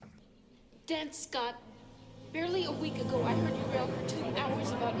Dan Scott, barely a week ago I heard you rail for 2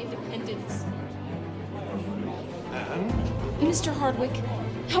 hours about independence. Mr. Hardwick,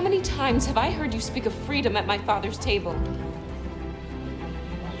 how many times have I heard you speak of freedom at my father's table?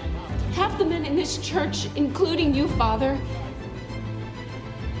 Half the men in this church, including you, Father,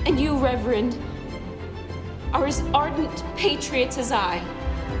 and you, Reverend, are as ardent patriots as I.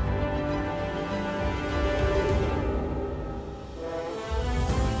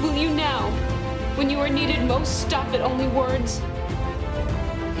 Will you now, when you are needed most, stop at only words?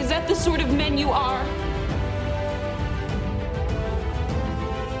 Is that the sort of men you are?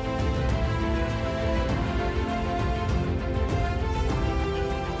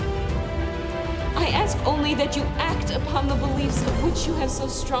 I ask only that you act upon the beliefs of which you have so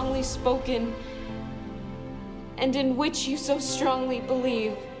strongly spoken and in which you so strongly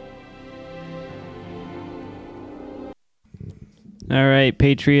believe. All right,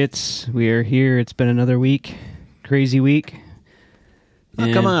 Patriots, we are here. It's been another week, crazy week.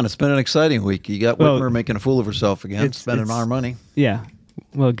 Oh, come on, it's been an exciting week. You got Whitmer making a fool of herself again, spending our money. Yeah,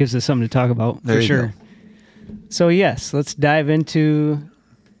 well, it gives us something to talk about, for sure. Go. So, yes, let's dive into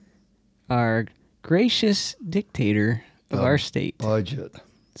our gracious dictator of our state. Budget.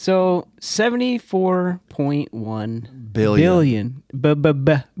 So, 74.1 billion.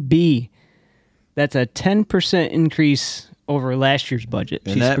 B. That's a 10% increase over last year's budget.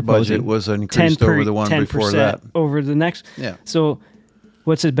 And that budget was increased over the one before that. Over the next. Yeah. So,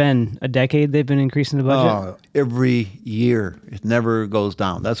 what's it been? A decade they've been increasing the budget? Every year. It never goes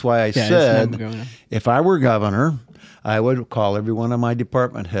down. That's why I said if I were governor, I would call every one of my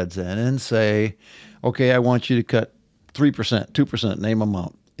department heads in and say, okay, I want you to cut 3%, 2%, name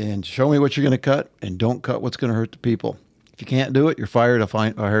amount, and show me what you're going to cut, and don't cut what's going to hurt the people. If you can't do it, you're fired or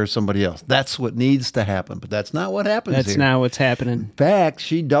hire somebody else. That's what needs to happen, but that's not what happens here. That's not what's happening. In fact,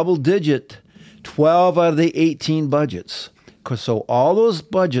 she double-digit 12 out of the 18 budgets. So all those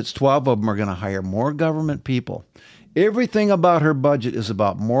budgets, 12 of them are going to hire more government people. Everything about her budget is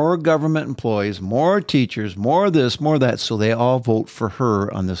about more government employees, more teachers, more this, more that, so they all vote for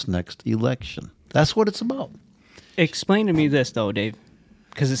her on this next election. That's what it's about. Explain to me this, though, Dave,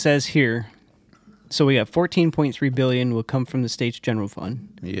 because it says here, so we got $14.3 billion will come from the state's general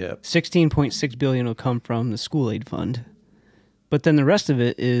fund. Yep. $16.6 billion will come from the school aid fund. But then the rest of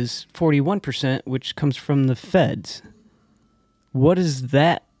it is 41%, which comes from the feds. What is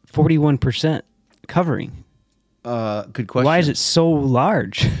that 41% covering? Good question. Why is it so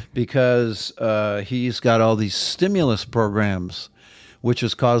large? Because he's got all these stimulus programs, which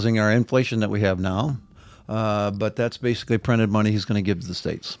is causing our inflation that we have now. But that's basically printed money he's going to give to the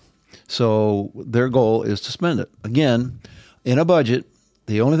states. So their goal is to spend it. Again, in a budget,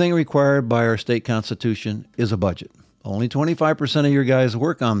 the only thing required by our state constitution is a budget. Only 25% of your guys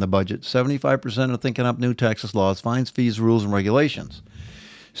work on the budget. 75% are thinking up new taxes, laws, fines, fees, rules, and regulations.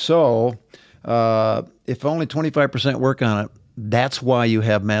 So if only 25% work on it, that's why you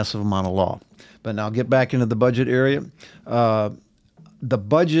have massive amount of law. But now get back into the budget area. The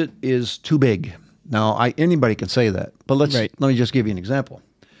budget is too big. Now, anybody can say that, but let me just give you an example.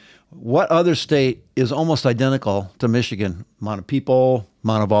 What other state is almost identical to Michigan? Amount of people,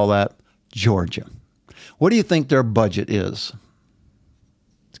 amount of all that? Georgia. What do you think their budget is?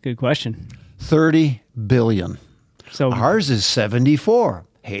 It's a good question. $30 billion. So ours is 74.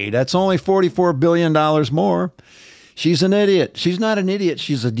 Hey, that's only $44 billion more. She's an idiot. She's not an idiot.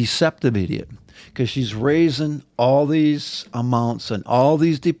 She's a deceptive idiot because she's raising all these amounts and all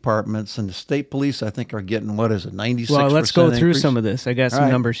these departments, and the state police, I think, are getting, 96%? Well, let's go through increase? some of this. I got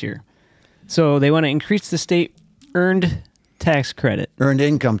some numbers here. So they want to increase the state earned tax credit. Earned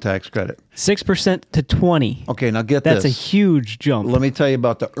income tax credit. 6% to 20%. Okay, now get this. That's a huge jump. Let me tell you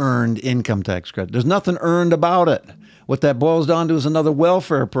about the earned income tax credit. There's nothing earned about it. What that boils down to is another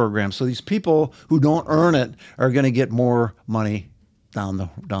welfare program. So these people who don't earn it are going to get more money down the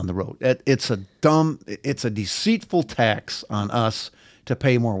road. It's a deceitful tax on us to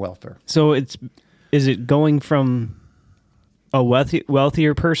pay more welfare. So is it going from a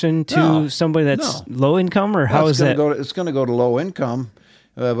wealthier person to somebody that's low income, or how is that? It's going to go to low income,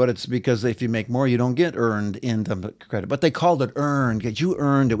 but it's because if you make more, you don't get earned income credit. But they called it earned. You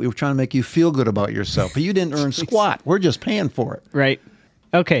earned it. We were trying to make you feel good about yourself, but you didn't earn squat. We're just paying for it. Right.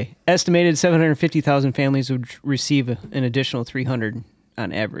 Okay. Estimated 750,000 families would receive an additional $300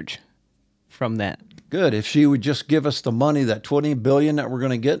 on average from that. Good. If she would just give us the money, that $20 billion that we're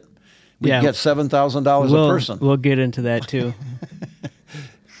going to get, we'd get $7,000 a person. We'll get into that too.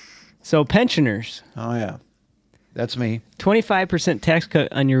 So pensioners. Oh, yeah. That's me. 25% tax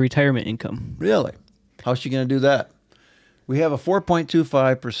cut on your retirement income. Really? How's she going to do that? We have a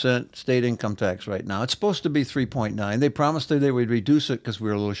 4.25% state income tax right now. It's supposed to be 3.9. They promised that they would reduce it because we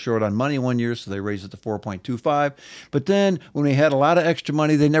were a little short on money one year, so they raised it to 4.25. But then when we had a lot of extra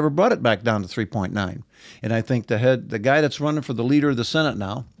money, they never brought it back down to 3.9. And I think the guy that's running for the leader of the Senate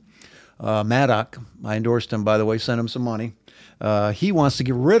now, Maddock, I endorsed him, by the way, sent him some money. He wants to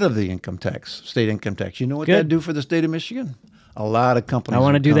get rid of the income tax, state income tax. You know what that'd do for the state of Michigan? A lot of companies. I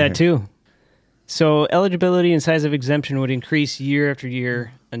want to do that here. too. So eligibility and size of exemption would increase year after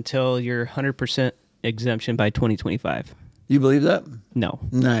year until you're 100% exemption by 2025. You believe that? No.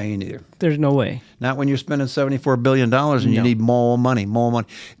 No, you neither. There's no way. Not when you're spending $74 billion and you need more money, more money.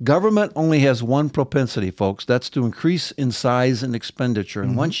 Government only has one propensity, folks. That's to increase in size and expenditure.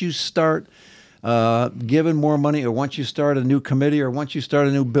 And once you start giving more money, or once you start a new committee, or once you start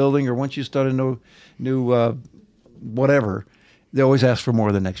a new building, or once you start a new whatever, they always ask for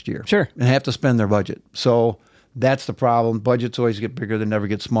more the next year. Sure. And have to spend their budget. So that's the problem. Budgets always get bigger. They never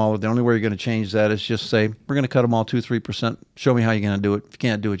get smaller. The only way you're going to change that is just say, we're going to cut them all 2-3%. Show me how you're going to do it. If you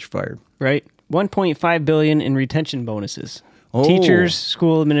can't do it, you're fired. Right. $1.5 billion in retention bonuses. Oh. Teachers,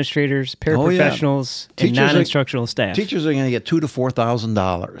 school administrators, paraprofessionals, and non-instructional staff. Teachers are going to get $2,000 to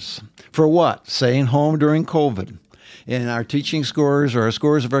 $4,000. For what? Staying home during COVID. And our teaching scores, or our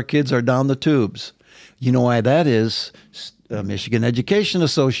scores of our kids, are down the tubes. You know why that is? Michigan Education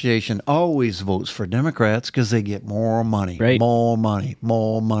Association always votes for Democrats because they get more money, more money,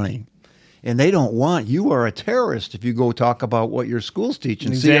 more money. And they don't want, you are a terrorist if you go talk about what your school's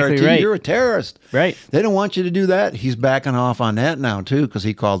teaching. Exactly CRT, right. You're a terrorist. Right. They don't want you to do that. He's backing off on that now, too, because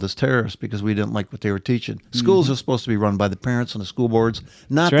he called us terrorists because we didn't like what they were teaching. Schools are supposed to be run by the parents and the school boards,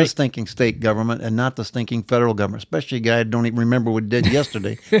 not the stinking state government and not the stinking federal government, especially a guy who don't even remember what he did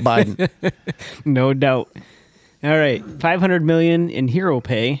yesterday, Biden. No doubt. All right, $500 million in hero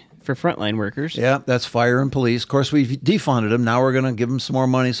pay for frontline workers. Yeah, that's fire and police. Of course, we've defunded them. Now we're going to give them some more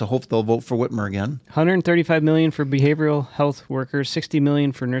money, so hope they'll vote for Whitmer again. $135 million for behavioral health workers, $60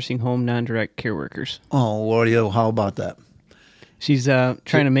 million for nursing home non-direct care workers. Oh, how about that? She's trying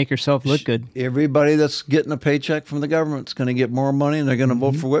to make herself look good. Everybody that's getting a paycheck from the government is going to get more money, and they're going to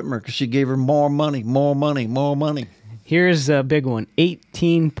vote for Whitmer because she gave her more money, more money, more money. Here's a big one.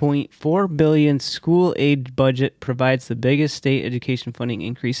 $18.4 billion school aid budget provides the biggest state education funding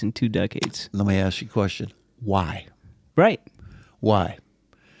increase in 2 decades. Let me ask you a question. Why? Right. Why?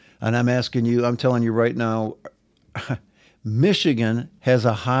 And I'm asking you, I'm telling you right now, Michigan has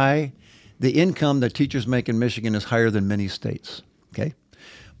the income that teachers make in Michigan is higher than many states, okay?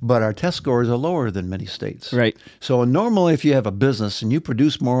 But our test scores are lower than many states. Right. So normally if you have a business and you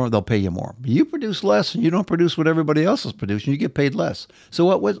produce more, they'll pay you more. But you produce less and you don't produce what everybody else is producing, you get paid less.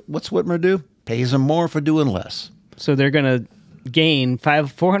 So what's Whitmer do? Pays them more for doing less. So they're going to gain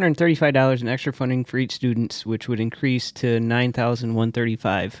 $435 in extra funding for each student, which would increase to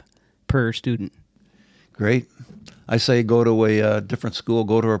 $9,135 per student. Great. I say go to a different school,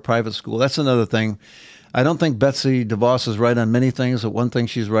 go to a private school. That's another thing. I don't think Betsy DeVos is right on many things, but one thing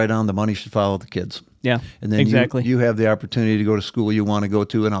she's right on, the money should follow the kids. Yeah, and then exactly. You have the opportunity to go to school you want to go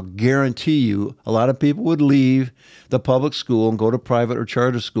to, and I'll guarantee you a lot of people would leave the public school and go to private or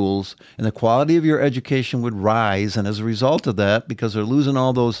charter schools, and the quality of your education would rise, and as a result of that, because they're losing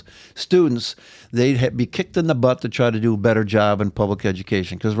all those students, they'd be kicked in the butt to try to do a better job in public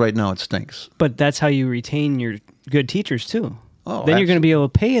education, because right now it stinks. But that's how you retain your good teachers, too. Oh, then you're going to be able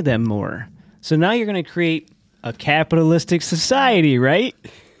to pay them more. So now you're going to create a capitalistic society, right?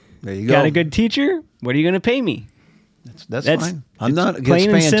 There you go. Got a good teacher? What are you going to pay me? That's fine. I'm not against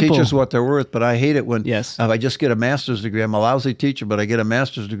paying teachers what they're worth, but I hate it when if I just get a master's degree. I'm a lousy teacher, but I get a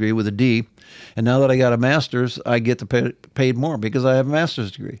master's degree with a D. And now that I got a master's, I get to pay paid more because I have a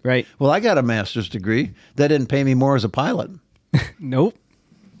master's degree. Right. Well, I got a master's degree. That didn't pay me more as a pilot. Nope.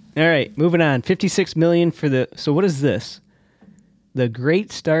 All right, moving on. $56 million for the... So what is this? The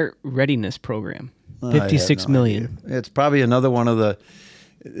Great Start Readiness Program. $56 million. Idea. It's probably another one of the...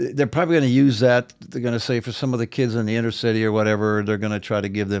 They're probably going to use that. They're going to say for some of the kids in the inner city or whatever, they're going to try to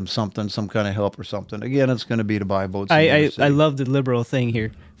give them something, some kind of help or something. Again, it's going to be to buy boats. I love the liberal thing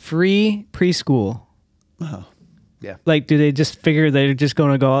here. Free preschool. Oh, yeah. Like, do they just figure they're just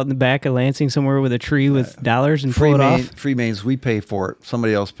going to go out in the back of Lansing somewhere with a tree with dollars and pull it off? Free means we pay for it.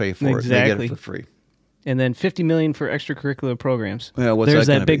 Somebody else pay for it. They get it for free. And then $50 million for extracurricular programs. Yeah, what's there's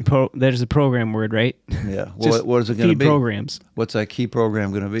that big there's a program word, right? Yeah. Well, what is it going to be? Programs. What's that key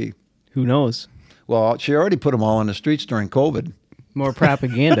program going to be? Who knows? Well, she already put them all on the streets during COVID. More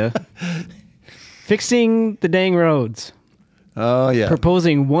propaganda. Fixing the dang roads. Oh, yeah.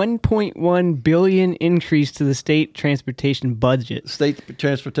 proposing $1.1 billion increase to the state transportation budget. State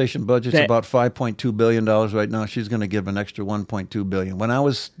transportation budget's That- about $5.2 billion right now. She's going to give an extra $1.2 billion. When I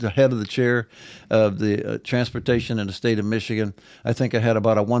was the head of the chair of the transportation in the state of Michigan, I think I had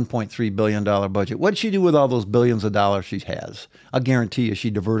about a $1.3 billion budget. What did she do with all those billions of dollars she has? I'll guarantee you she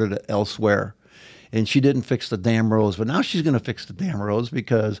diverted it elsewhere. And she didn't fix the damn roads, but now she's going to fix the damn roads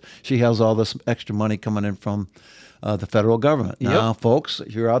because she has all this extra money coming in from the federal government. Yep. Now, folks,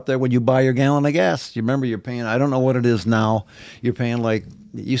 if you're out there when you buy your gallon of gas, you remember you're paying, I don't know what it is now, you're paying like,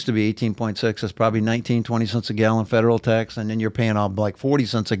 it used to be 18.6, it's probably 19, 20 cents a gallon federal tax, and then you're paying all like 40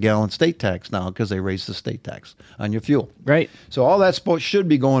 cents a gallon state tax now because they raised the state tax on your fuel. Right. So all that should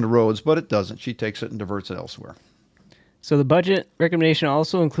be going to roads, but it doesn't. She takes it and diverts it elsewhere. So the budget recommendation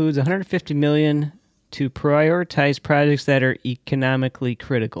also includes $150 million to prioritize projects that are economically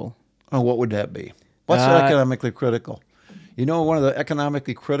critical. Oh, what would that be? What's economically critical? You know, one of the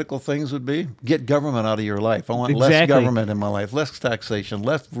economically critical things would be get government out of your life. I want less Exactly. government in my life, less taxation,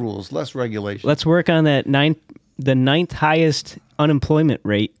 less rules, less regulation. Let's work on the ninth highest unemployment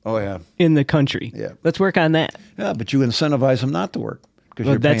rate Oh, yeah. in the country. Yeah. Let's work on that. Yeah, but you incentivize them not to work.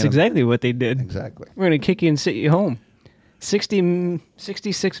 Well, that's exactly what they did. Exactly. We're going to kick you and sit you home.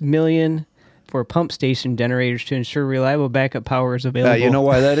 66 million for pump station generators to ensure reliable backup power is available. You know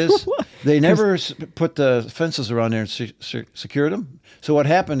why that is? They never put the fences around there and secured them. So what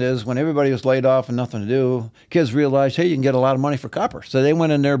happened is when everybody was laid off and nothing to do, kids realized, hey, you can get a lot of money for copper. So they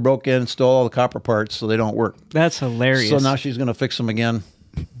went in there, broke in, stole all the copper parts so they don't work. That's hilarious. So now she's going to fix them again.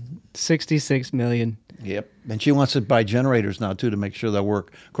 66 million. Yep. And she wants to buy generators now, too, to make sure they'll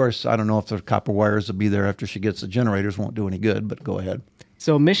work. Of course, I don't know if the copper wires will be there after she gets the generators. Won't do any good, but go ahead.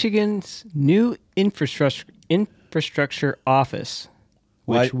 So Michigan's new infrastructure office,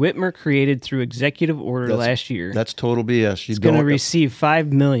 which Whitmer created through executive order last year, That's total BS. is going to receive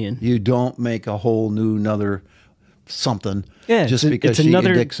 $5 million. You don't make a whole new another something Yeah, just it's because she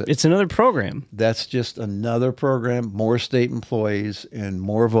another, addicts it. It's another program. That's just another program, more state employees, and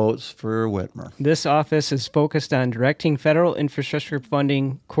more votes for Whitmer. This office is focused on directing federal infrastructure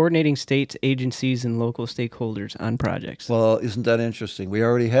funding, coordinating states, agencies, and local stakeholders on projects. Well, isn't that interesting? We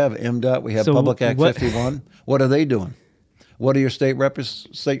already have MDOT. We have So Public Act what- 51. What are they doing? What are your state reps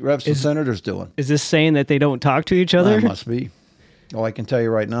and senators doing? Is this saying that they don't talk to each other? That must be. Oh, I can tell you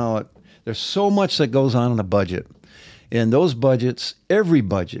right now, there's so much that goes on in a budget. And those budgets, every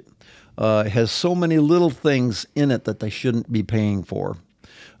budget, has so many little things in it that they shouldn't be paying for.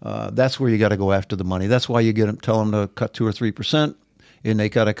 That's where you got to go after the money. That's why you tell them to cut 2 or 3%, and they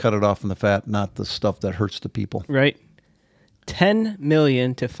got to cut it off from the fat, not the stuff that hurts the people. Right. $10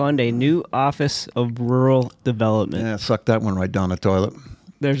 million to fund a new Office of Rural Development. Yeah, suck that one right down the toilet.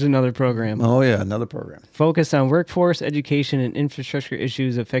 There's another program. Oh, yeah, another program. Focused on workforce, education, and infrastructure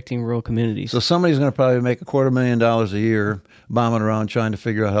issues affecting rural communities. So somebody's going to probably make $250,000 a year bombing around trying to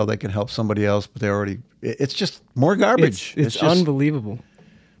figure out how they can help somebody else, but it's just more garbage. It's just unbelievable.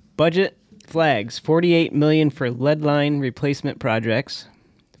 Budget flags, $48 million for lead line replacement projects,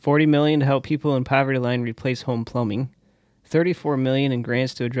 $40 million to help people in poverty line replace home plumbing, $34 million in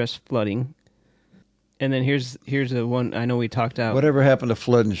grants to address flooding. And then here's the one I know we talked out. Whatever happened to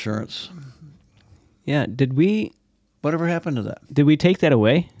flood insurance? Yeah, did we Whatever happened to that? take that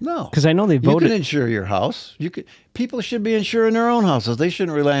away? No. Because I know they You voted. can insure your house. People should be insuring their own houses. They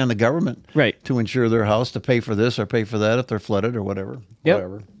shouldn't rely on the government Right. to insure their house, to pay for this or pay for that if they're flooded or whatever. Yep.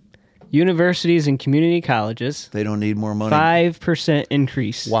 Whatever. Universities and community colleges, They don't need more money. 5%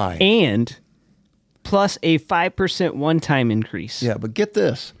 increase. Why? And plus a 5% one-time increase. Yeah, but get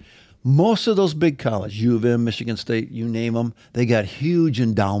this. Most of those big colleges, U of M, Michigan State, you name them, they got huge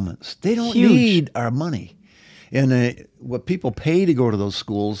endowments. They don't Huge. need our money. And what people pay to go to those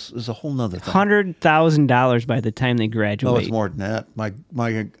schools is a whole nother thing. $100,000 by the time they graduate. No, it's more than that.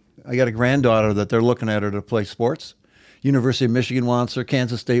 I got a granddaughter that they're looking at her to play sports. University of Michigan wants her.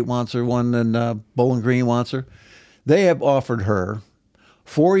 Kansas State wants her. One in Bowling Green wants her. They have offered her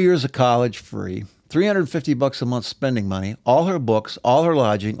 4 years of college free, $350 a month spending money, all her books, all her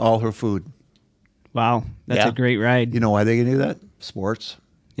lodging, all her food. Wow, that's Yeah. a great ride. You know why they can do that? Sports.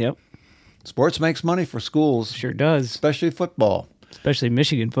 Yep, Sports makes money for schools, sure does. especially football. Especially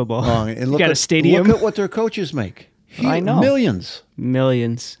Michigan football. And You look got at, a stadium. Look at what their coaches make. I know. Millions.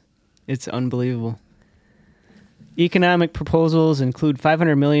 Millions. It's unbelievable. Economic proposals include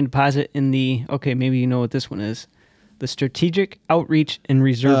 $500 million deposit in the, okay, maybe you know what this one is, the Strategic Outreach and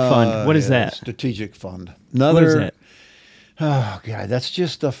Reserve Fund. What is that? Strategic fund. What is that? Oh, God, that's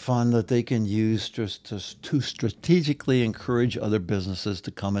just a fund that they can use to strategically encourage other businesses to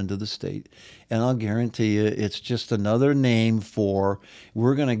come into the state. And I'll guarantee you, it's just another name for,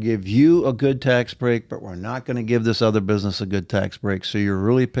 we're going to give you a good tax break, but we're not going to give this other business a good tax break. So you're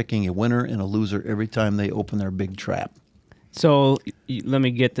really picking a winner and a loser every time they open their big trap. So let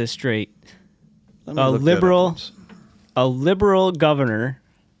me get this straight. Let me look that up, please. A liberal governor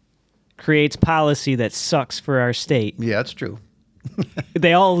creates policy that sucks for our state. Yeah, that's true.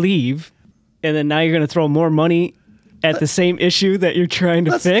 They all leave, and then now you're going to throw more money at the same issue that you're trying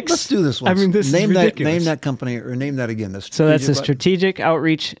to fix? Let's do this one. I mean, this is ridiculous. Name that company, or name that again. So that's the Strategic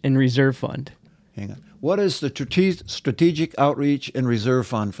Outreach and Reserve Fund. Hang on. What is the Strategic Outreach and Reserve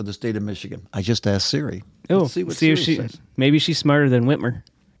Fund for the state of Michigan? I just asked Siri. Oh, Let's see what Siri says. Maybe she's smarter than Whitmer.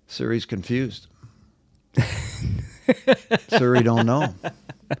 Siri's confused. Siri don't know.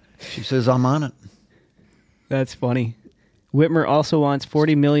 She says, I'm on it. That's funny. Whitmer also wants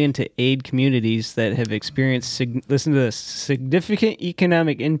 $40 million to aid communities that have experienced, listen to this, significant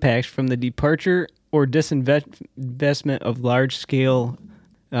economic impacts from the departure or disinvestment of large-scale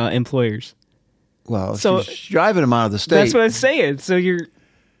employers. Well, so she's driving them out of the state. That's what I'm saying. So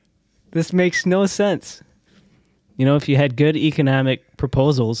this makes no sense. You know, if you had good economic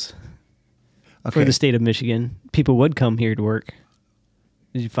proposals for the state of Michigan, people would come here to work.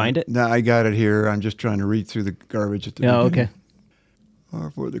 Did you find it? No, I got it here. I'm just trying to read through the garbage at the beginning. Okay. Or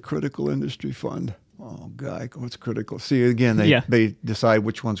for the Critical Industry Fund. Oh, God, what's critical? See, again, they decide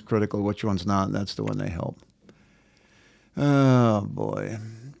which one's critical, which one's not, and that's the one they help. Oh, boy.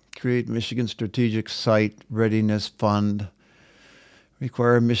 Create Michigan Strategic Site Readiness Fund.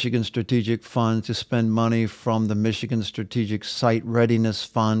 Require Michigan Strategic Fund to spend money from the Michigan Strategic Site Readiness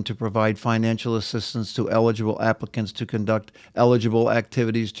Fund to provide financial assistance to eligible applicants to conduct eligible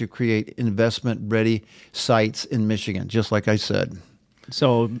activities to create investment-ready sites in Michigan, just like I said.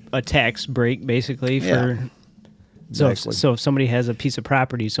 So a tax break, basically, for... Yeah, exactly. So if somebody has a piece of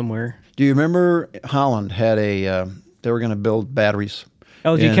property somewhere... Do you remember Holland had they were going to build batteries?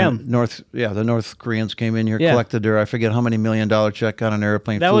 LG Chem. The North Koreans came in here, collected their, I forget how many $1 million check on an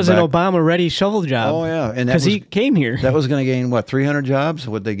airplane. That was an Obama-ready shovel job. Oh, yeah. Because he came here. That was going to gain, 300 jobs?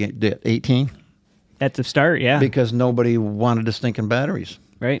 What'd they get, 18? At the start, yeah. Because nobody wanted to stinking batteries.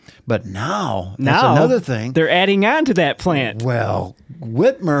 Right. But now, that's another thing. They're adding on to that plant. Well,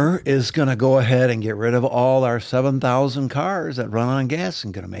 Whitmer is going to go ahead and get rid of all our 7,000 cars that run on gas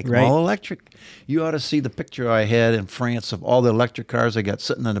and going to make them all electric. You ought to see the picture I had in France of all the electric cars I got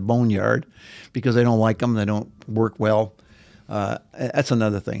sitting in the boneyard because they don't like them. They don't work well. That's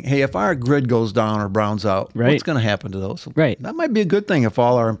another thing. Hey, if our grid goes down or browns out, what's going to happen to those? Right. That might be a good thing if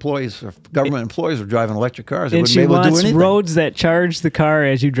all our employees, or government employees, are driving electric cars. They and wouldn't she be able to do wants anything. roads that charge the car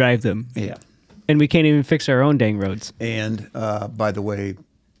as you drive them. Yeah. And we can't even fix our own dang roads. And by the way,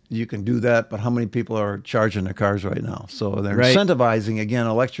 you can do that, but how many people are charging their cars right now? So they're incentivizing, again,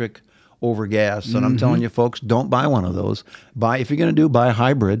 electric over gas. And I'm telling you, folks, don't buy one of those. If you're going to buy a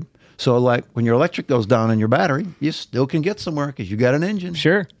hybrid. So, like, when your electric goes down in your battery, you still can get somewhere because you got an engine.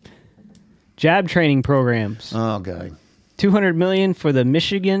 Sure. Job training programs. Oh, God. $200 million for the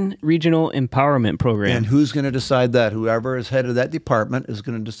Michigan Regional Empowerment Program. And who's going to decide that? Whoever is head of that department is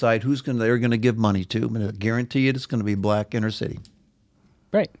going to decide they're going to give money to. I'm going to guarantee it's going to be black inner city.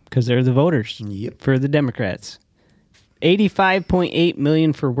 Right, because they're the voters for the Democrats. $85.8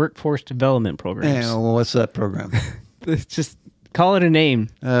 million for workforce development programs. Well, what's that program? It's just... Call it a name.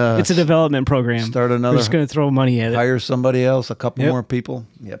 It's a development program. Start another. We're just going to throw money at it. Hire somebody else, a couple more people.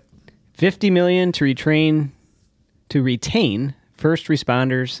 Yep. $50 million to retain first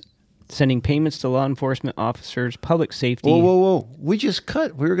responders, sending payments to law enforcement officers, public safety. Whoa. We just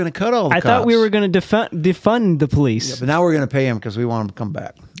cut. We were going to cut all the cops. I thought we were going to defund the police. Yeah, but now we're going to pay them because we want them to come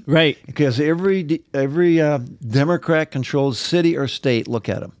back. Right. Because every Democrat-controlled city or state, look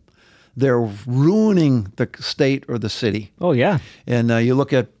at them. They're ruining the state or the city. Oh, yeah. And you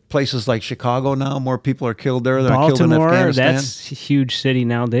look at places like Chicago now, more people are killed there than Baltimore, are killed in Afghanistan. That's a huge city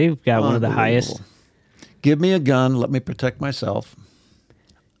now. They've got one of the highest. Give me a gun. Let me protect myself.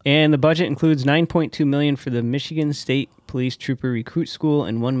 And the budget includes $9.2 million for the Michigan State Police Trooper Recruit School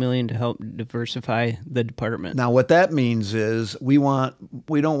and $1 million to help diversify the department. Now, what that means is we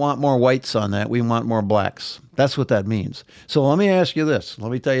don't want more whites on that. We want more blacks. That's what that means. So let me ask you this.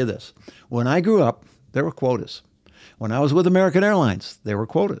 Let me tell you this. When I grew up, there were quotas. When I was with American Airlines, there were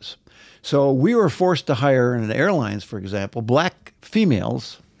quotas. So we were forced to hire in the airlines, for example, black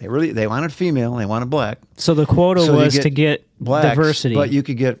females. They wanted female, they wanted black. So the quota was to get blacks, diversity. But you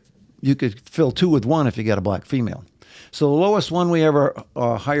could fill 2 with 1 if you got a black female. So the lowest one we ever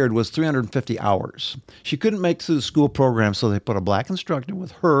hired was 350 hours. She couldn't make through the school program, so they put a black instructor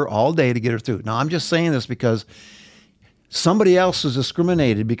with her all day to get her through. Now, I'm just saying this because somebody else was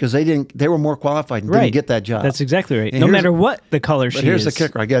discriminated because they were more qualified and didn't get that job. That's exactly right. And no matter what the color she is. But here's the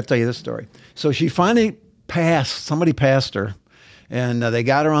kicker. I got to tell you this story. So she finally passed. Somebody passed her, and they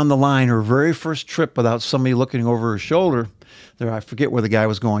got her on the line. Her very first trip without somebody looking over her shoulder. There, I forget where the guy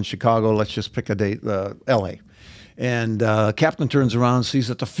was going. Chicago. Let's just pick a date. L.A. And captain turns around and sees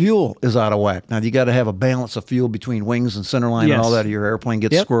that the fuel is out of whack. Now, you got to have a balance of fuel between wings and center line and all that, or your airplane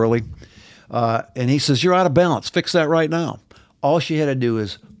gets squirrely. And he says, you're out of balance. Fix that right now. All she had to do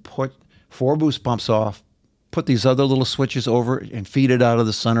is put 4 boost pumps off, put these other little switches over and feed it out of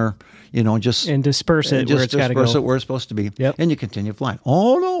the center, and disperse it where it's got to go. Disperse it where it's supposed to be. Yep. And you continue flying.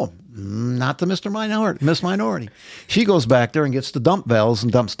 Oh, no, not the Miss Minority. She goes back there and gets the dump valves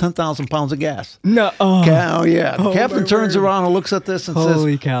and dumps 10,000 pounds of gas. No. Oh, yeah. The captain turns around and looks at this and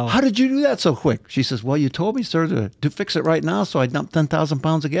Holy says, cow. how did you do that so quick? She says, well, you told me, sir, to fix it right now, so I dumped 10,000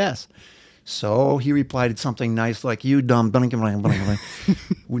 pounds of gas. So he replied something nice like, you dumb, blank, blank, blank, blank.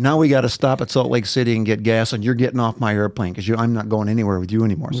 Now we got to stop at Salt Lake City and get gas, and you're getting off my airplane because I'm not going anywhere with you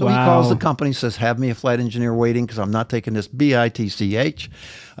anymore. So he calls the company, says, have me a flight engineer waiting because I'm not taking this BITCH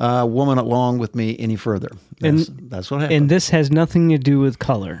woman along with me any further. That's what happened. And this has nothing to do with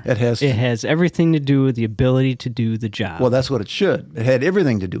color. It has everything to do with the ability to do the job. Well, that's what it should. It had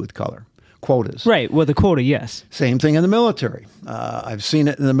everything to do with color. Quotas. Right. Well, the quota, yes. Same thing in the military. I've seen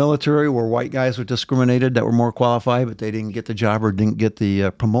it in the military where white guys were discriminated that were more qualified, but they didn't get the job or didn't get the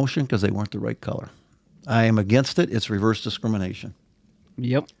promotion because they weren't the right color. I am against it. It's reverse discrimination.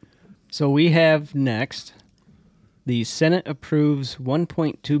 Yep. So we have next, the Senate approves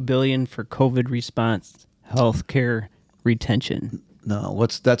 $1.2 billion for COVID response healthcare retention. No,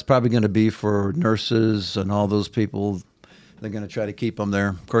 that's probably going to be for nurses and all those people. They're going to try to keep them there.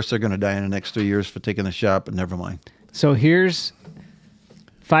 Of course, they're going to die in the next 3 years for taking the shot, but never mind. So here's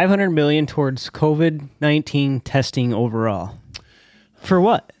 $500 million towards COVID-19 testing overall. For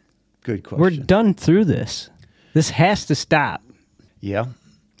what? Good question. We're done through this. This has to stop. Yeah.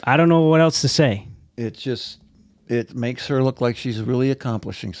 I don't know what else to say. It makes her look like she's really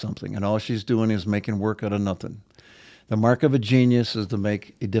accomplishing something, and all she's doing is making work out of nothing. The mark of a genius is to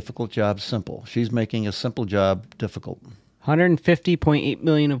make a difficult job simple. She's making a simple job difficult. $150.8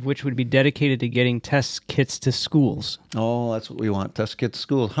 million of which would be dedicated to getting test kits to schools. Oh, that's what we want, test kits to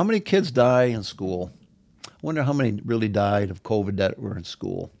schools. How many kids die in school? I wonder how many really died of COVID that were in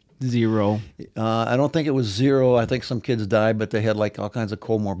school. 0. I don't think it was 0. I think some kids died, but they had like all kinds of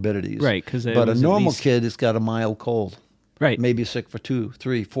comorbidities. Right. But a normal kid has got a mild cold. Right. Maybe sick for 2,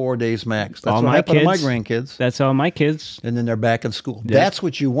 3, 4 days max. That's all what happened to my grandkids. That's all my kids. And then they're back in school. Yep. That's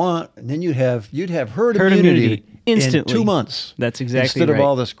what you want. And then you'd have herd immunity instantly. In 2 months. That's exactly instead right. of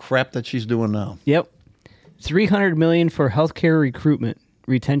all this crap that she's doing now. Yep. $300 million for healthcare recruitment,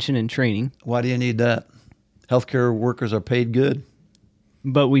 retention, and training. Why do you need that? Healthcare workers are paid good.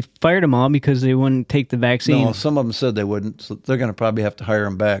 But we fired them all because they wouldn't take the vaccine. No, some of them said they wouldn't, so they're going to probably have to hire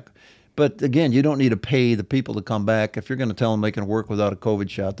them back. But again, you don't need to pay the people to come back. If you're going to tell them they can work without a COVID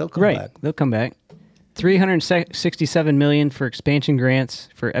shot, they'll come back. Right, they'll come back. $367 million for expansion grants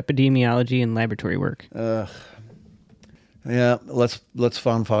for epidemiology and laboratory work. Yeah, let's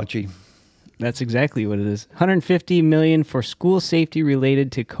fund Fauci. That's exactly what it is. $150 million for school safety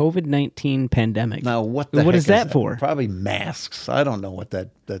related to COVID-19 pandemic. Now, what is that for? Probably masks. I don't know what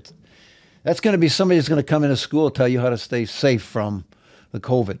that's going to be. Somebody who's going to come into school and tell you how to stay safe from the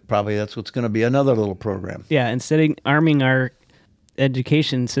COVID. Probably that's what's going to be, another little program. Yeah, instead of arming our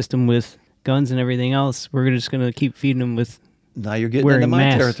education system with guns and everything else, we're just going to keep feeding them with Now you're getting into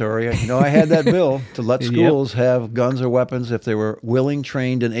my territory. You know, I had that bill to let schools have guns or weapons if they were willing,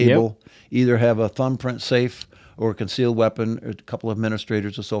 trained, and able, either have a thumbprint safe or a concealed weapon, or a couple of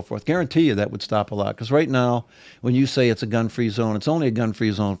administrators or so forth. Guarantee you that would stop a lot. Because right now, when you say it's a gun-free zone, it's only a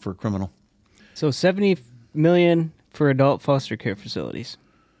gun-free zone for a criminal. So $70 million for adult foster care facilities.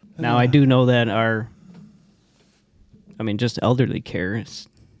 Now, I do know that just elderly care is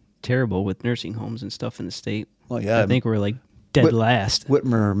terrible with nursing homes and stuff in the state. Well, yeah. I think we're like dead last.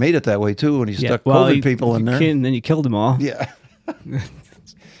 Whitmer made it that way, too, when he stuck COVID people in there. And then you killed them all. Yeah.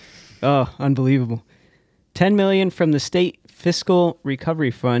 Oh, unbelievable. $10 million from the state fiscal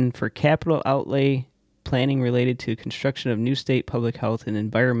recovery fund for capital outlay planning related to construction of new state public health and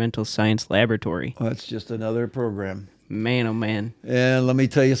environmental science laboratory. Well, that's just another program. Man, oh man. And let me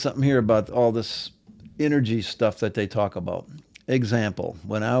tell you something here about all this energy stuff that they talk about. Example,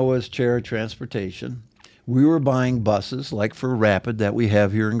 when I was chair of transportation, we were buying buses like for Rapid that we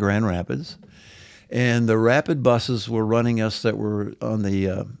have here in Grand Rapids. And the rapid buses were running us that were on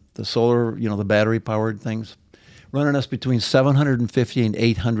the solar, the battery powered things, running us between 750 and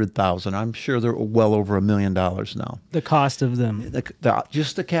 800,000. I'm sure they're well over $1 million now. The cost of them.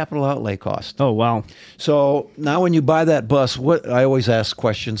 Just the capital outlay cost. Oh, wow. So now when you buy that bus, I always ask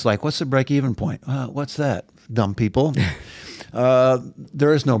questions like, what's the break-even point? What's that, dumb people?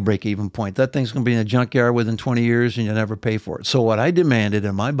 There is no break-even point. That thing's going to be in a junkyard within 20 years and you'll never pay for it. So what I demanded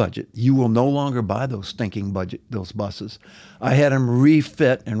in my budget, you will no longer buy those those buses. I had them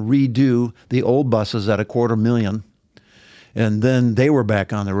refit and redo the old buses at $250,000, and then they were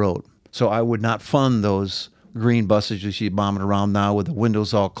back on the road. So I would not fund those green buses you see bombing around now with the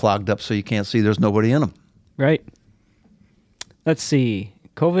windows all clogged up so you can't see there's nobody in them. Right. Let's see.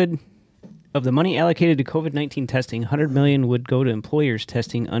 Of the money allocated to COVID-19 testing, $100 million would go to employers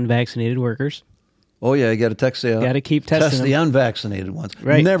testing unvaccinated workers. Oh, yeah, you got to test keep testing test the unvaccinated ones.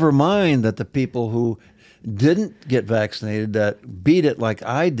 Right. Never mind that the people who didn't get vaccinated, that beat it like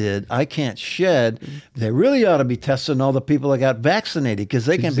I did, I can't shed, they really ought to be testing all the people that got vaccinated because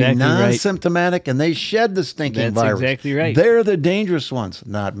they can be non-symptomatic and they shed the stinking virus. That's exactly right. They're the dangerous ones,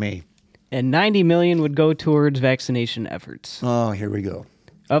 not me. And $90 million would go towards vaccination efforts. Oh, here we go.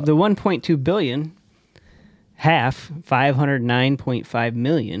 Of the $1.2 billion, half, $509.5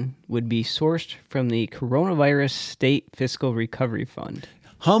 million, would be sourced from the Coronavirus State Fiscal Recovery Fund.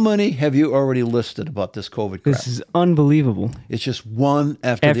 How many have you already listed about this COVID crap? This is unbelievable. It's just one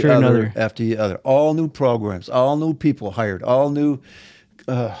after the other, after the other. All new programs, all new people hired, all new...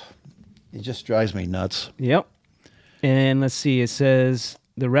 it just drives me nuts. Yep. And let's see, it says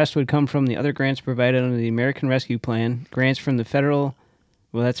the rest would come from the other grants provided under the American Rescue Plan, grants from the federal...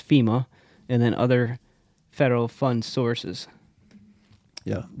 Well, that's FEMA, and then other federal fund sources.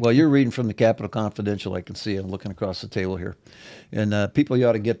 Yeah. Well, you're reading from the Capitol Confidential. I can see. I'm looking across the table here. And people, you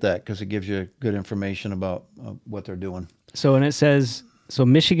ought to get that because it gives you good information about what they're doing. So, and it says,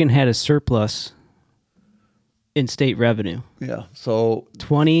 Michigan had a surplus in state revenue. Yeah. So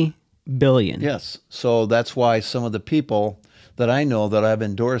 $20 billion. Yes. So that's why some of the people that I know that I've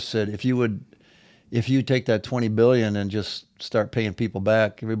endorsed said, if you take that $20 billion and just start paying people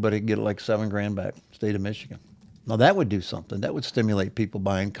back, everybody would get like $7,000 back, state of Michigan. Now that would do something. That would stimulate people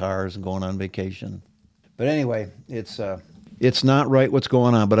buying cars and going on vacation. But anyway, it's not right what's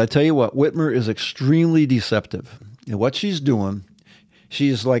going on. But I tell you what, Whitmer is extremely deceptive. And what she's doing,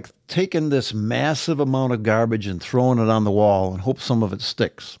 she's like taking this massive amount of garbage and throwing it on the wall and hope some of it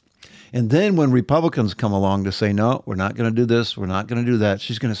sticks. And then when Republicans come along to say, no, we're not going to do this, we're not going to do that,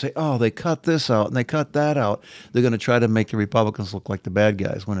 she's going to say, oh, they cut this out and they cut that out. They're going to try to make the Republicans look like the bad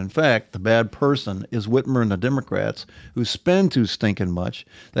guys, when in fact, the bad person is Whitmer and the Democrats who spend too stinking much.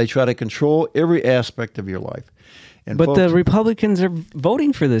 They try to control every aspect of your life. And but folks, the Republicans are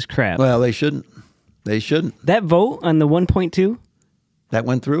voting for this crap. Well, they shouldn't. They shouldn't. That vote on the 1.2? That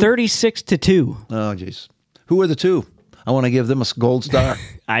went through? 36-2. Oh, jeez. Who are the two? I want to give them a gold star.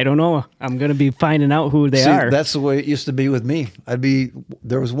 I don't know. I'm going to be finding out who they are. That's the way it used to be with me.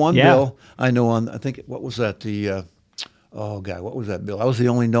 There was one bill I know on, I think, what was that? What was that bill? I was the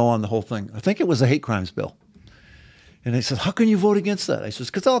only no on the whole thing. I think it was a hate crimes bill. And they said, how can you vote against that? I said,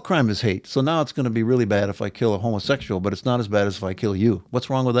 because all crime is hate. So now it's going to be really bad if I kill a homosexual, but it's not as bad as if I kill you.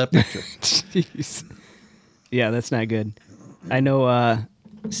 What's wrong with that picture? Jeez. Yeah, that's not good. I know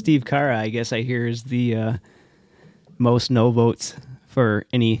Steve Carra, I guess I hear, is the most no votes for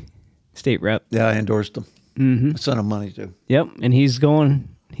any state rep. Yeah, I endorsed him. Mm-hmm. I sent him money, too. Yep, and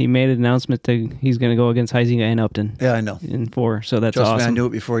he made an announcement that he's going to go against Heisinger and Upton. Yeah, I know. In 4, so that's Trust awesome. me, I knew it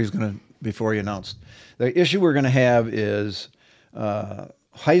before he announced. The issue we're going to have is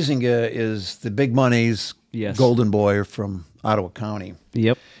Heisinger is the big money's golden boy from Ottawa County.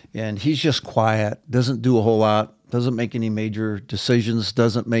 Yep. And he's just quiet, doesn't do a whole lot, doesn't make any major decisions,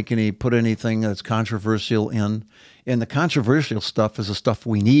 doesn't put anything that's controversial in. And the controversial stuff is the stuff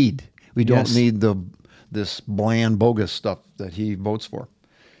we need. We don't need this bland, bogus stuff that he votes for.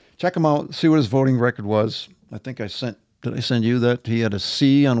 Check him out, see what his voting record was. I think did I send you that? He had a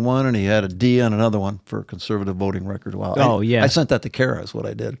C on one and he had a D on another one for a conservative voting record. Wow. I sent that to Kara is what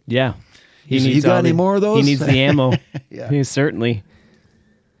I did. Yeah. You got any more of those? He needs the ammo. Yeah. Certainly.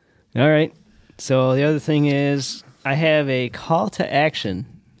 All right. So the other thing is I have a call to action.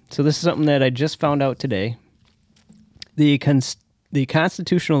 So this is something that I just found out today. The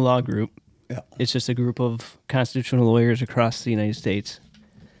Constitutional Law Group, it's just a group of constitutional lawyers across the United States.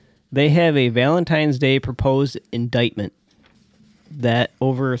 They have a Valentine's Day proposed indictment that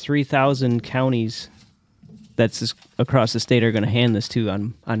over 3,000 counties that's across the state are going to hand this to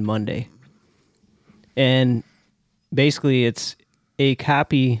on Monday. And basically it's a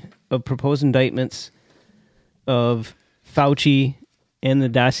copy of proposed indictments of Fauci and the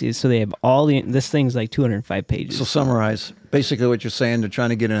dossiers. So they have all this thing's like 205 pages. So summarize. Basically what you're saying, they're trying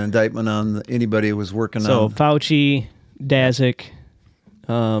to get an indictment on anybody who was working So on... Fauci, dissect.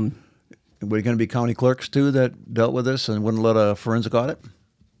 Were you going to be county clerks, too, that dealt with this and wouldn't let a forensic audit?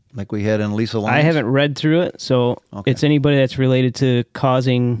 Like we had in Lisa Lyons? I haven't read through it, so it's anybody that's related to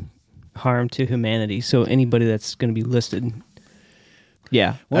causing harm to humanity. So anybody that's going to be listed.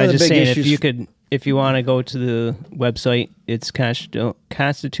 Yeah. I was just saying, if you want to go to the website, it's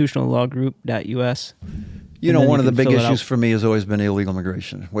constitutionallawgroup.us. You know, one of the big issues for me has always been illegal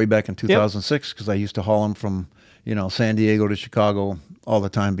immigration. Way back in 2006, because I used to haul them from, San Diego to Chicago all the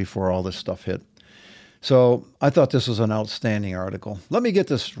time before all this stuff hit. So I thought this was an outstanding article. Let me get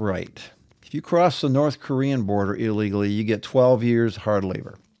this right. If you cross the North Korean border illegally, you get 12 years hard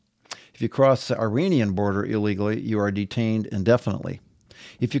labor. If you cross the Iranian border illegally, you are detained indefinitely.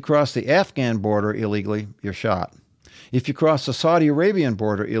 If you cross the Afghan border illegally, you're shot. If you cross the Saudi Arabian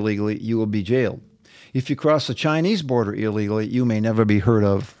border illegally, you will be jailed. If you cross the Chinese border illegally, you may never be heard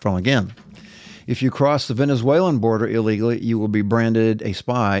of from again. If you cross the Venezuelan border illegally, you will be branded a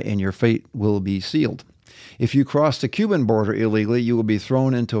spy and your fate will be sealed. If you cross the Cuban border illegally, you will be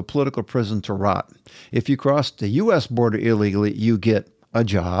thrown into a political prison to rot. If you cross the U.S. border illegally, you get a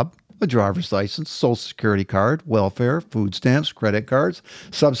job, a driver's license, social security card, welfare, food stamps, credit cards,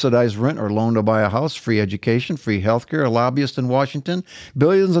 subsidized rent or loan to buy a house, free education, free health care, a lobbyist in Washington,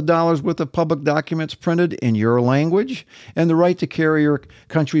 billions of dollars worth of public documents printed in your language, and the right to carry your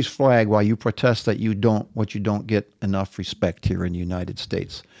country's flag while you protest that you don't get enough respect here in the United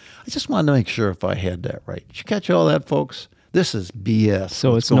States. I just wanted to make sure if I had that right. Did you catch all that, folks? This is BS.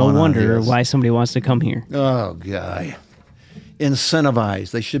 So it's no wonder why somebody wants to come here. Oh, guy.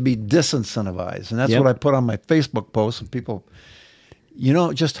 Incentivized. They should be disincentivized. And that's what I put on my Facebook post. And people,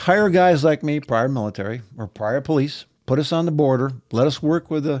 just hire guys like me, prior military or prior police, put us on the border, let us work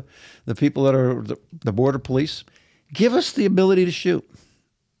with the people that are the border police. Give us the ability to shoot.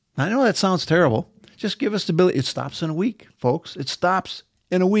 I know that sounds terrible. Just give us the ability. It stops in a week, folks. It stops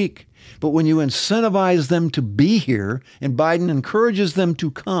in a week. But when you incentivize them to be here and Biden encourages them to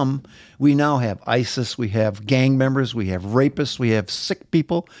come, we now have ISIS, we have gang members, we have rapists, we have sick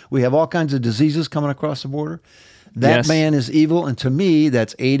people, we have all kinds of diseases coming across the border. That man is evil, and to me,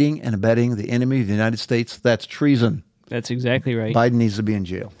 that's aiding and abetting the enemy of the United States. That's treason. That's exactly right. Biden needs to be in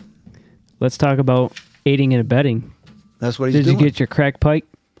jail. Let's talk about aiding and abetting. That's what he's doing. Did you get your crack pipe?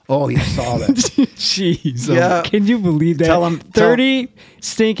 Oh, you saw that. Jeez. Yeah. Can you believe that? Tell him, $30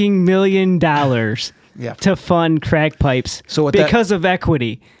 stinking million to fund crack pipes because of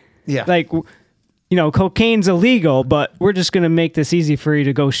equity. Yeah. Like, cocaine's illegal, but we're just going to make this easy for you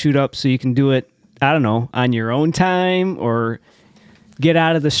to go shoot up so you can do it, I don't know, on your own time or get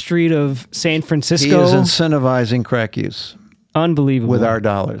out of the street of San Francisco. He is incentivizing crack use. Unbelievable. With our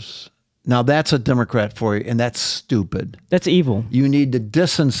dollars. Now, that's a Democrat for you, and that's stupid. That's evil. You need to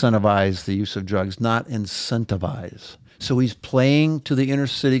disincentivize the use of drugs, not incentivize. So he's playing to the inner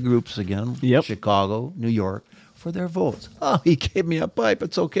city groups again, Chicago, New York, for their votes. Oh, he gave me a pipe.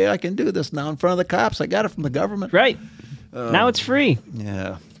 It's okay. I can do this now in front of the cops. I got it from the government. Right. Now it's free.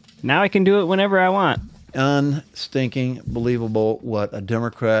 Yeah. Now I can do it whenever I want. Unstinking believable what a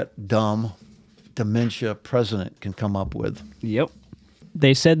Democrat, dumb, dementia president can come up with. Yep.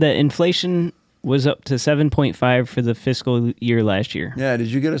 They said that inflation was up to 7.5 for the fiscal year last year. Yeah, did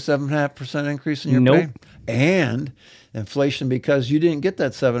you get a 7.5% increase in your pay? And inflation, because you didn't get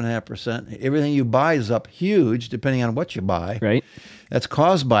that 7.5%, everything you buy is up huge, depending on what you buy. Right. That's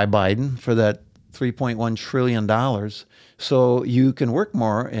caused by Biden for that $3.1 trillion. So you can work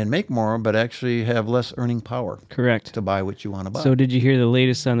more and make more, but actually have less earning power. Correct. To buy what you want to buy. So did you hear the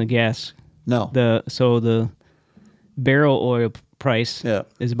latest on the gas? No. The barrel oil price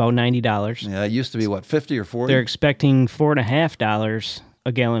is about $90. Yeah, it used to be, what, 50 or 40? They're expecting $4.50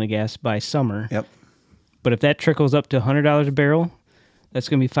 a gallon of gas by summer. Yep. But if that trickles up to $100 a barrel, that's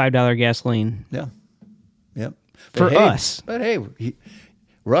going to be $5 gasoline. Yeah. Yep. For us. But hey,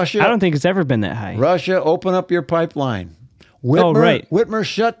 Russia... I don't think it's ever been that high. Russia, open up your pipeline. Whitmer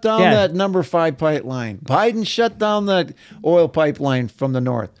shut down that number 5 pipeline. Biden shut down that oil pipeline from the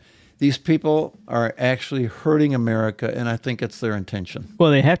north. These people are actually hurting America, and I think it's their intention.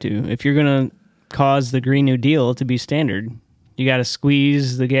 Well, they have to. If you're going to cause the Green New Deal to be standard, you got to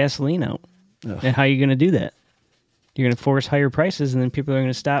squeeze the gasoline out. Ugh. And how are you going to do that? You're going to force higher prices, and then people are going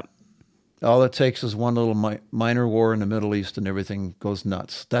to stop All it takes is one little minor war in the Middle East and everything goes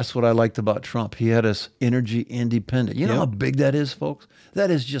nuts. That's what I liked about Trump. He had us energy independent. You know how big that is, folks? That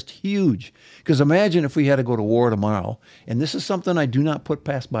is just huge. Because imagine if we had to go to war tomorrow, and this is something I do not put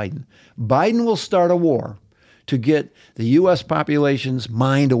past Biden. Biden will start a war to get the U.S. population's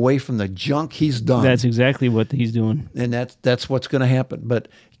mind away from the junk he's done. That's exactly what he's doing. And that's what's going to happen. But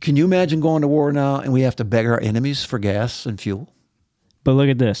can you imagine going to war now and we have to beg our enemies for gas and fuel? But look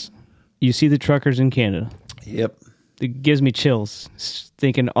at this. You see the truckers in Canada. Yep. It gives me chills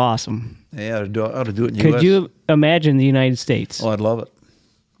thinking awesome. Yeah, I ought to do it in the Could U.S. you imagine the United States? Oh, I'd love it.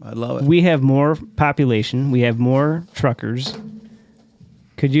 I'd love it. We have more population. We have more truckers.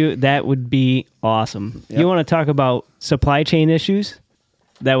 That would be awesome. Yep. You want to talk about supply chain issues?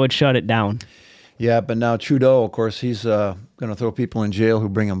 That would shut it down. Yeah, but now Trudeau, of course, he's going to throw people in jail who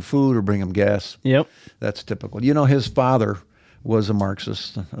bring him food or bring him gas. Yep. That's typical. You know, his father was a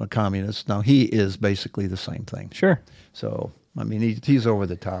Marxist, a communist. Now he is basically the same thing. Sure. So, I mean, he's over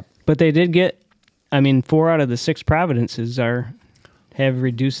the top. But they did get, 4 out of the 6 provinces have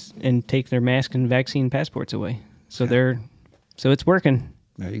reduced and take their mask and vaccine passports away. So it's working.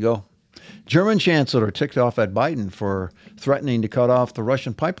 There you go. German chancellor ticked off at Biden for threatening to cut off the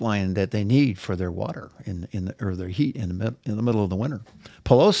Russian pipeline that they need for their water or their heat in the middle of the winter.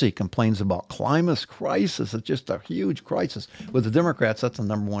 Pelosi complains about climate crisis. It's just a huge crisis. With the Democrats, that's the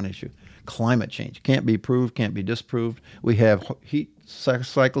number one issue. Climate change. Can't be proved, can't be disproved. We have heat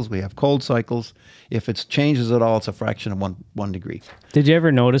cycles, we have cold cycles. If it changes at all, it's a fraction of one degree. Did you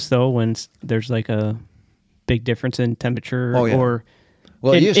ever notice, though, when there's like a big difference in temperature or...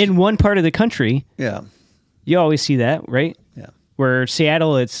 Well, in one part of the country, you always see that, right? Yeah. Where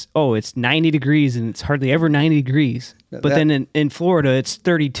Seattle, it's 90 degrees and it's hardly ever 90 degrees. But then in Florida, it's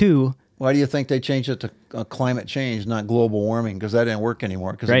 32. Why do you think they changed it to climate change, not global warming? Because that didn't work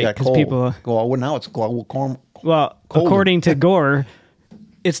anymore. Because right, it got cold. People, well, now it's global cold. Well, according to Gore,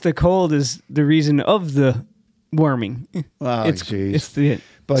 it's the cold is the reason of the warming. Oh, jeez.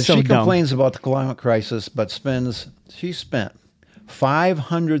 But so she dumb. complains about the climate crisis, but she spent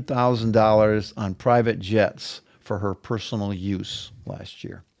 $500,000 on private jets for her personal use last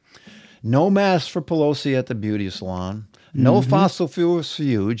year. No mask for Pelosi at the beauty salon. No fossil fuels for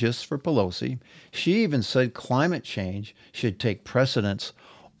you, just for Pelosi. She even said climate change should take precedence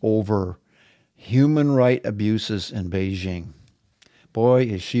over human right abuses in Beijing. Boy,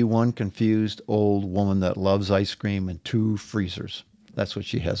 is she one confused old woman that loves ice cream and 2 freezers. That's what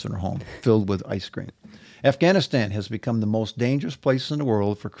she has in her home, filled with ice cream. Afghanistan has become the most dangerous place in the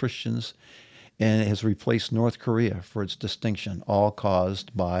world for Christians and has replaced North Korea for its distinction, all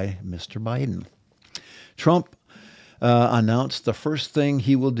caused by Mr. Biden. Trump announced the first thing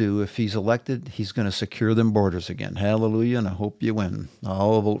he will do if he's elected, he's going to secure them borders again. Hallelujah, and I hope you win.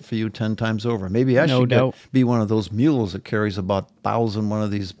 I'll vote for you 10 times over. Maybe I should be one of those mules that carries about 1,000 one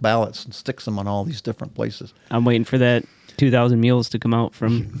of these ballots and sticks them on all these different places. I'm waiting for that 2,000 mules to come out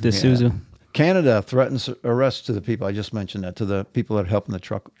from D'Souza. Canada threatens arrests to the people. I just mentioned that, to the people that are helping the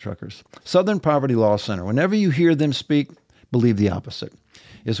truckers. Southern Poverty Law Center. Whenever you hear them speak, believe the opposite.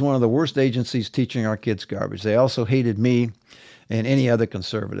 Is one of the worst agencies teaching our kids garbage. They also hated me and any other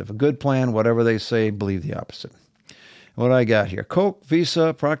conservative. A good plan, whatever they say, believe the opposite. What do I got here? Coke,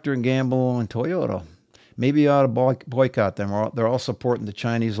 Visa, Procter & Gamble, and Toyota. Maybe you ought to boycott them. They're all supporting the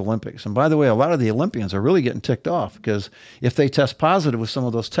Chinese Olympics. And by the way, a lot of the Olympians are really getting ticked off because if they test positive with some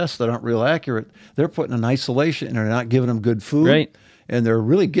of those tests that aren't real accurate, they're putting in isolation and they're not giving them good food. Right. And they're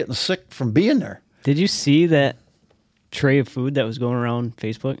really getting sick from being there. Did you see that tray of food that was going around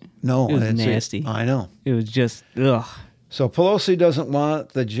Facebook? No, it was I didn't nasty. See it. I know. It was just, ugh. So Pelosi doesn't want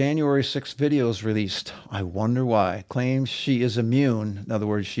the January 6th videos released. I wonder why. Claims she is immune. In other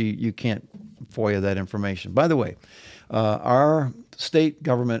words, you can't FOIA that information. By the way, our state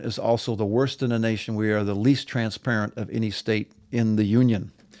government is also the worst in the nation. We are the least transparent of any state in the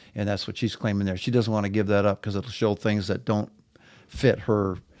union. And that's what she's claiming there. She doesn't want to give that up because it'll show things that don't fit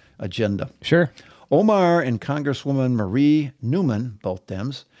her agenda. Sure. Omar and Congresswoman Marie Newman, both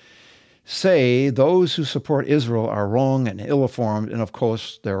Dems, say those who support Israel are wrong and ill-informed, and of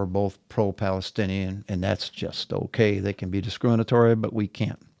course they're both pro-Palestinian, and that's just okay. They can be discriminatory, but we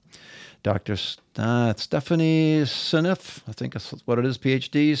can't. Dr. Stephanie Seneff, I think that's what it is,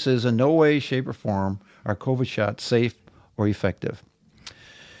 PhD, says in no way, shape, or form are COVID shots safe or effective.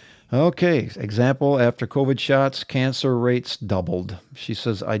 Okay, example, after COVID shots, cancer rates doubled. She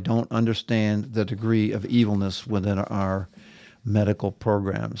says, I don't understand the degree of evilness within our medical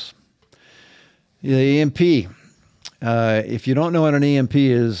programs. The EMP. If you don't know what an EMP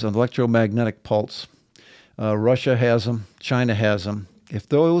is, an electromagnetic pulse, Russia has them, China has them. if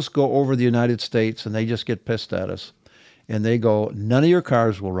those go over the United States and they just get pissed at us and they go, none of your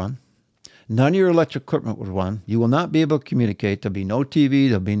cars will run, none of your electric equipment will run, you will not be able to communicate, there'll be no TV,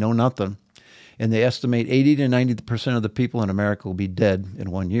 there'll be no nothing, and they estimate 80 to 90% of the people in America will be dead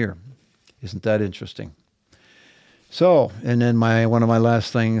in 1 year. Isn't that interesting? So, and then one of my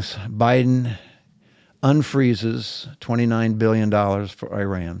last things, Biden unfreezes $29 billion for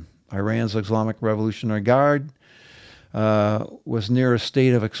Iran. Iran's Islamic Revolutionary Guard was near a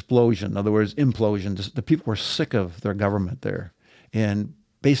state of explosion. In other words, implosion. The people were sick of their government there. And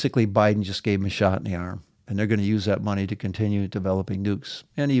basically, Biden just gave them a shot in the arm. And they're going to use that money to continue developing nukes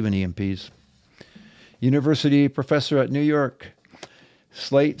and even EMPs. University professor at New York,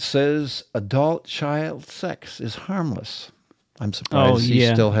 Slate says adult-child sex is harmless. I'm surprised he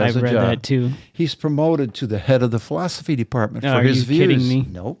still has a job. I've read that too. He's promoted to the head of the philosophy department for Are his you views. kidding me?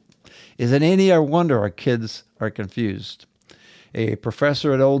 Nope. Is it any wonder our kids are confused? A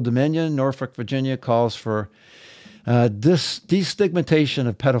professor at Old Dominion, Norfolk, Virginia, calls for destigmatization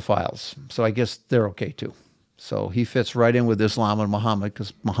of pedophiles. So I guess they're okay too. So he fits right in with Islam and Muhammad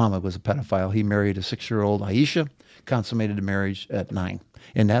because Muhammad was a pedophile. He married a 6-year-old Aisha, consummated the marriage at 9.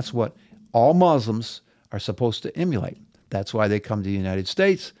 And that's what all Muslims are supposed to emulate. That's why they come to the United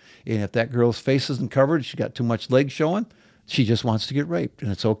States. And if that girl's face isn't covered, she got too much leg showing, she just wants to get raped.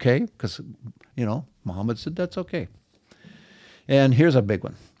 And it's okay because, Muhammad said that's okay. And here's a big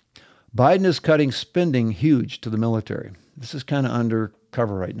one. Biden is cutting spending huge to the military. This is kind of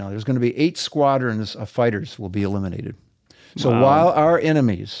undercover right now. There's going to be 8 squadrons of fighters will be eliminated. So while our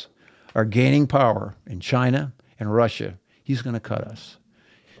enemies are gaining power in China and Russia, he's going to cut us.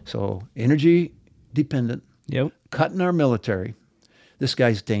 So energy dependent, cutting our military. This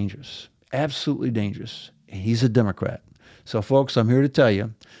guy's dangerous, absolutely dangerous. And he's a Democrat. So, folks, I'm here to tell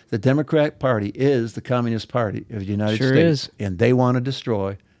you the Democrat Party is the Communist Party of the United States. Is. And they want to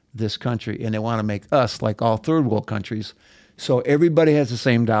destroy this country. And they want to make us like all third world countries. So everybody has the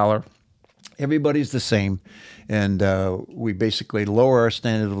same dollar. Everybody's the same. And we basically lower our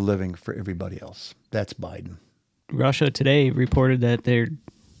standard of living for everybody else. That's Biden. Russia today reported that they're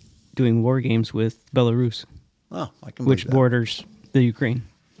doing war games with Belarus. Oh, I can which believe that. borders the Ukraine.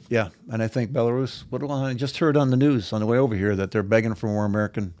 Yeah, and I think Belarus, I just heard on the news on the way over here that they're begging for more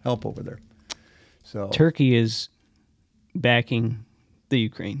American help over there. So Turkey is backing the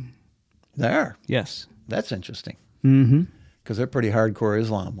Ukraine. They are? Yes. That's interesting. Mm-hmm. Because they're pretty hardcore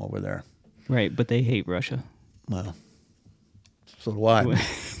Islam over there. Right, but they hate Russia. Well, so do I.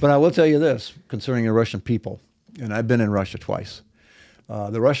 But I will tell you this, concerning the Russian people, and I've been in Russia twice.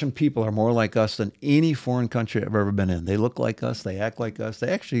 The Russian people are more like us than any foreign country I've ever been in. They look like us. They act like us. They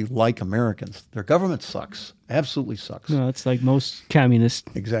actually like Americans. Their government sucks. Absolutely sucks. No, it's like most communist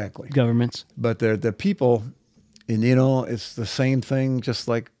governments. But the people, and it's the same thing, just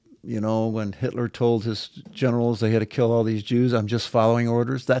like, when Hitler told his generals they had to kill all these Jews, I'm just following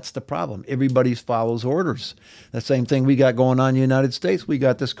orders. That's the problem. Everybody follows orders. The same thing we got going on in the United States. We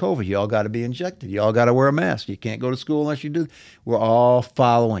got this COVID. You all got to be injected. You all got to wear a mask. You can't go to school unless you do. We're all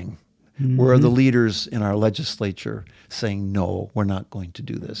following. Mm-hmm. We're the leaders in our legislature saying, no, we're not going to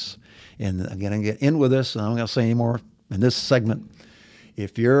do this. And again, I get in with this, and I'm not going to say any more in this segment.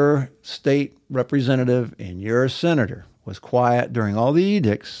 If your state representative and your senator was quiet during all the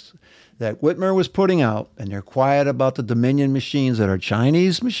edicts that Whitmer was putting out, and they're quiet about the Dominion machines that are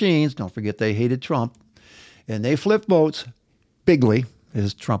Chinese machines, don't forget they hated Trump, and they flip votes bigly,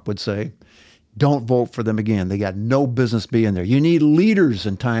 as Trump would say, don't vote for them again. They got no business being there. You need leaders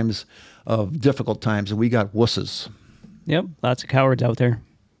in times of difficult times, and we got wusses. Yep, lots of cowards out there.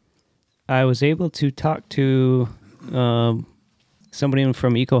 I was able to talk to somebody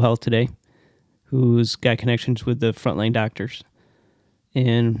from EcoHealth today who's got connections with the frontline doctors.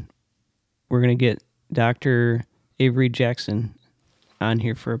 And we're going to get Dr. Avery Jackson on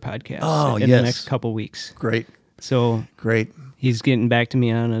here for a podcast in the next couple weeks. Great. So great. He's getting back to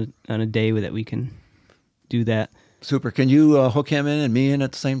me on a day that we can do that. Super. Can you hook him in and me in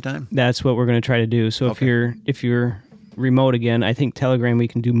at the same time? That's what we're going to try to do. So if you're remote again, I think Telegram we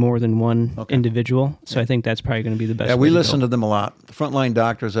can do more than one individual. So I think that's probably going to be the best. Yeah, we listen to them a lot. The frontline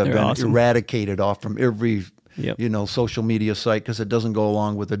doctors have been awesome. Eradicated off from every social media site because it doesn't go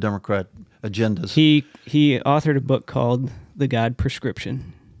along with the Democrat agendas. He authored a book called The God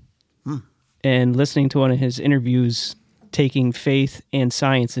Prescription. And listening to one of his interviews, taking faith and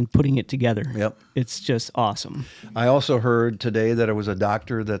science and putting it together. Yep. It's just awesome. I also heard today that it was a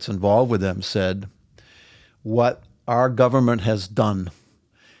doctor that's involved with them said, what our government has done,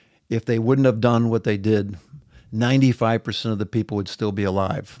 if they wouldn't have done what they did, 95% of the people would still be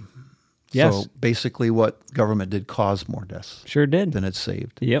alive. Yes. So basically what government did caused more deaths Sure did. than it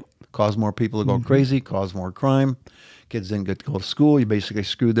saved. Yep. Caused more people to go crazy, caused more crime. Kids didn't get to go to school. You basically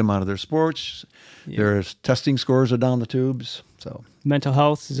screwed them out of their sports. Their testing scores are down the tubes. So Mental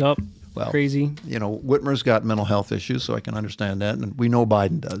health is up. Crazy. You know, Whitmer's got mental health issues, so I can understand that. And we know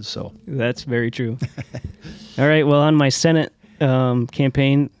Biden does. So That's very true. All right. Well, on my Senate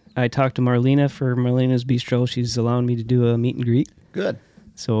campaign, I talked to Marlena for Marlena's Bistro. She's allowing me to do a meet and greet. good.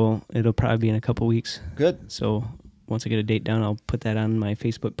 So it'll probably be in a couple weeks. Good. So once I get a date down, I'll put that on my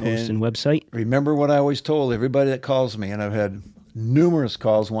Facebook post and website. Remember what I always told everybody that calls me, and I've had numerous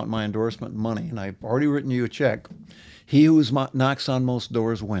calls want my endorsement and money, and I've already written you a check. He who knocks on most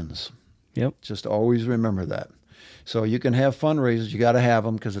doors wins. Yep. Just always remember that. So you can have fundraisers. You got to have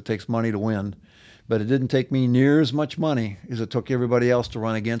them because it takes money to win. But it didn't take me near as much money as it took everybody else to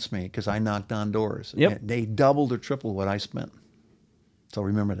run against me because I knocked on doors. Yep. And they doubled or tripled what I spent. So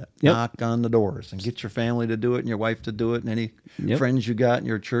remember that. Yep. Knock on the doors and get your family to do it and your wife to do it and any Yep. friends you got in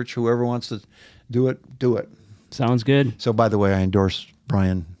your church, whoever wants to do it, do it. Sounds good. So, by the way, I endorse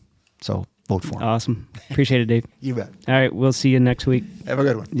Brian. So vote for him. Awesome. Appreciate it, Dave. You bet. All right. We'll see you next week. Have a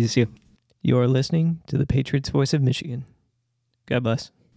good one. You see you. You're listening to the Patriots Voice of Michigan. God bless.